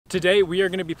Today we are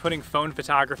going to be putting phone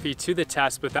photography to the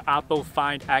test with the Oppo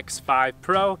Find X5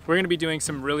 Pro. We're going to be doing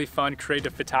some really fun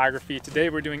creative photography. Today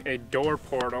we're doing a door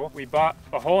portal. We bought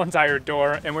a whole entire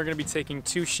door and we're going to be taking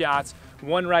 2 shots.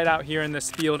 One right out here in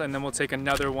this field, and then we'll take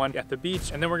another one at the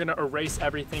beach, and then we're gonna erase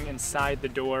everything inside the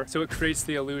door so it creates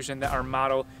the illusion that our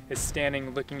model is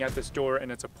standing looking at this door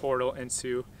and it's a portal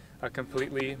into a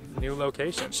completely new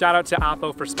location. Shout out to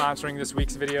Oppo for sponsoring this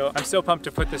week's video. I'm so pumped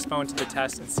to put this phone to the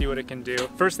test and see what it can do.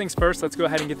 First things first, let's go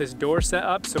ahead and get this door set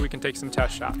up so we can take some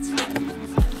test shots.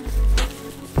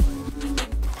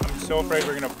 I'm so afraid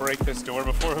we're gonna break this door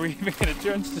before we even get a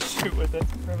chance to shoot with it.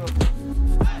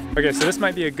 Okay, so this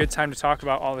might be a good time to talk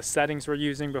about all the settings we're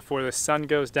using before the sun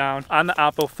goes down. On the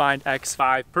Oppo Find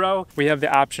X5 Pro, we have the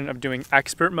option of doing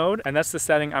expert mode, and that's the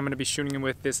setting I'm gonna be shooting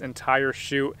with this entire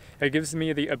shoot. It gives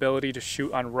me the ability to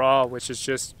shoot on RAW, which is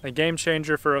just a game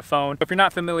changer for a phone. If you're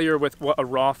not familiar with what a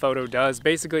RAW photo does,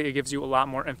 basically it gives you a lot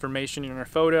more information in your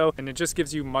photo, and it just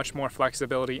gives you much more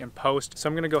flexibility in post. So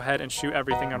I'm gonna go ahead and shoot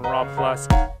everything on RAW Plus.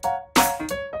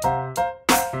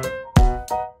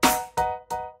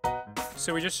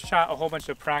 So we just shot a whole bunch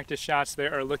of practice shots. They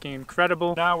are looking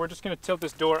incredible. Now we're just gonna tilt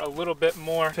this door a little bit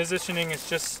more. Positioning is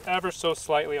just ever so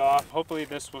slightly off. Hopefully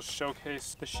this will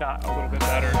showcase the shot a little bit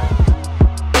better.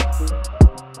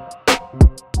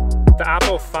 The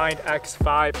Oppo Find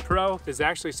X5 Pro is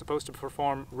actually supposed to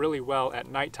perform really well at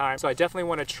nighttime, so I definitely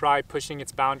want to try pushing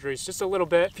its boundaries just a little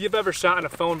bit. If you've ever shot on a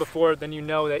phone before, then you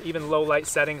know that even low light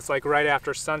settings like right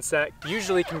after sunset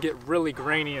usually can get really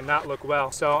grainy and not look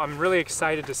well. So I'm really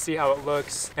excited to see how it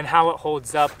looks and how it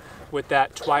holds up with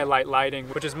that twilight lighting,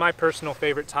 which is my personal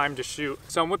favorite time to shoot.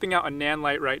 So I'm whipping out a nan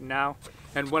light right now.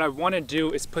 And what I want to do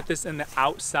is put this in the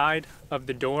outside of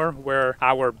the door where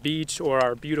our beach or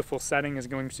our beautiful setting is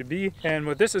going to be. And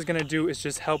what this is going to do is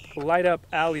just help light up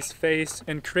Allie's face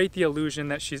and create the illusion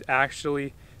that she's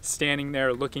actually standing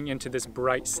there looking into this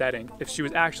bright setting. If she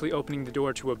was actually opening the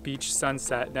door to a beach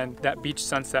sunset, then that beach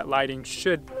sunset lighting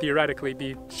should theoretically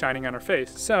be shining on her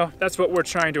face. So that's what we're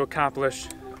trying to accomplish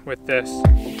with this.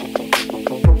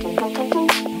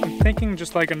 I'm thinking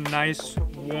just like a nice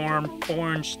warm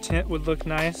orange tint would look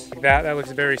nice. Like that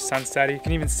looks very sunsetty. You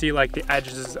can even see like the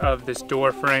edges of this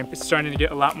door frame. It's starting to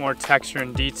get a lot more texture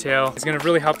and detail. It's gonna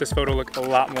really help this photo look a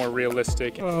lot more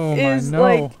realistic. Oh my no.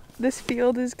 Like, this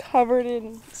field is covered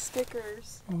in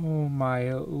stickers. Oh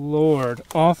my lord.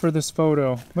 All for this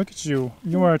photo. Look at you.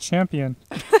 You are a champion.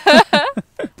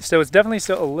 So it's definitely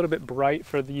still a little bit bright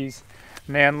for these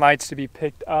nan lights to be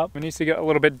picked up. It needs to get a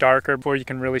little bit darker before you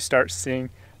can really start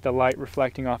seeing the light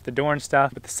reflecting off the door and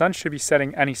stuff. But the sun should be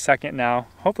setting any second now.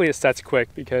 Hopefully it sets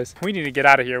quick because we need to get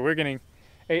out of here. We're getting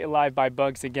ate alive by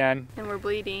bugs again. And we're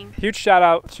bleeding. Huge shout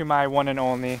out to my one and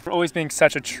only for always being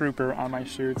such a trooper on my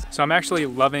shoots. So I'm actually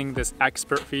loving this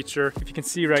expert feature. If you can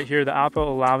see right here, the Oppo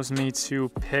allows me to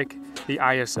pick the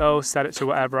ISO, set it to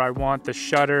whatever I want, the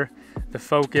shutter, the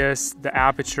focus, the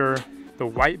aperture, the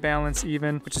white balance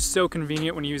even, which is so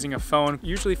convenient when using a phone.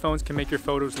 Usually phones can make your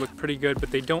photos look pretty good,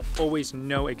 but they don't always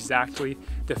know exactly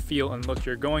the feel and look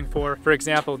you're going for. For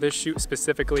example, this shoot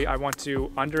specifically, I want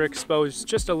to underexpose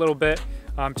just a little bit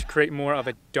to create more of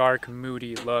a dark,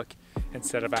 moody look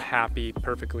instead of a happy,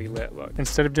 perfectly lit look.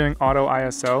 Instead of doing auto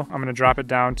ISO, I'm gonna drop it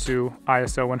down to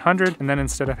ISO 100, and then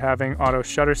instead of having auto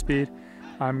shutter speed,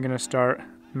 I'm gonna start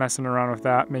messing around with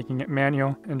that, making it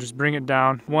manual, and just bring it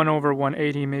down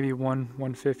 1/180, maybe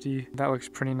 1/150. That looks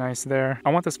pretty nice there. I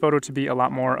want this photo to be a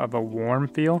lot more of a warm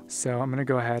feel, so I'm gonna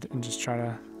go ahead and just try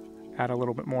to add a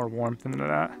little bit more warmth into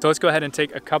that. So let's go ahead and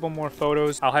take a couple more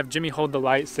photos. I'll have Jimmy hold the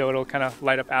light so it'll kind of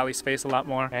light up Allie's face a lot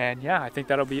more. And yeah, I think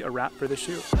that'll be a wrap for the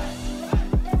shoot.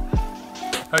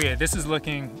 Okay, this is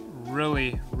looking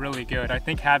really good. I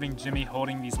think having Jimmy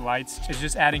holding these lights is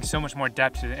just adding so much more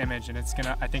depth to the image, and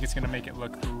I think it's gonna make it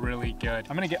look really good.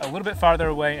 I'm gonna get a little bit farther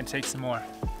away and take some more.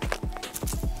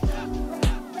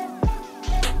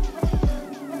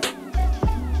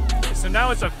 So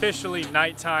now it's officially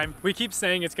nighttime. We keep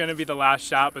saying it's gonna be the last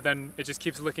shot, but then it just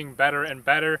keeps looking better and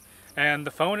better, and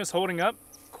the phone is holding up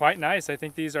quite nice. I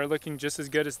think these are looking just as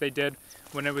good as they did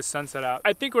when it was sunset out.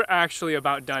 I think we're actually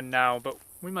about done now, but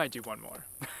we might do one more.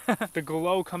 The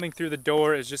glow coming through the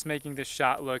door is just making this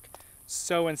shot look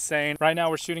so insane. Right now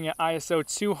we're shooting at ISO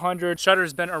 200.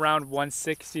 Shutter's been around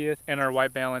 1/60th, and our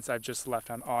white balance I've just left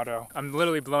on auto. I'm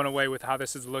literally blown away with how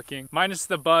this is looking. Minus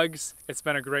the bugs, it's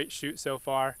been a great shoot so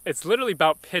far. It's literally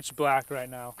about pitch black right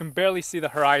now. You can barely see the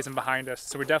horizon behind us,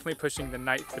 so we're definitely pushing the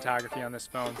night photography on this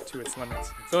phone to its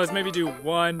limits. So let's maybe do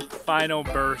one final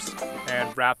burst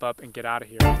and wrap up and get out of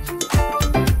here.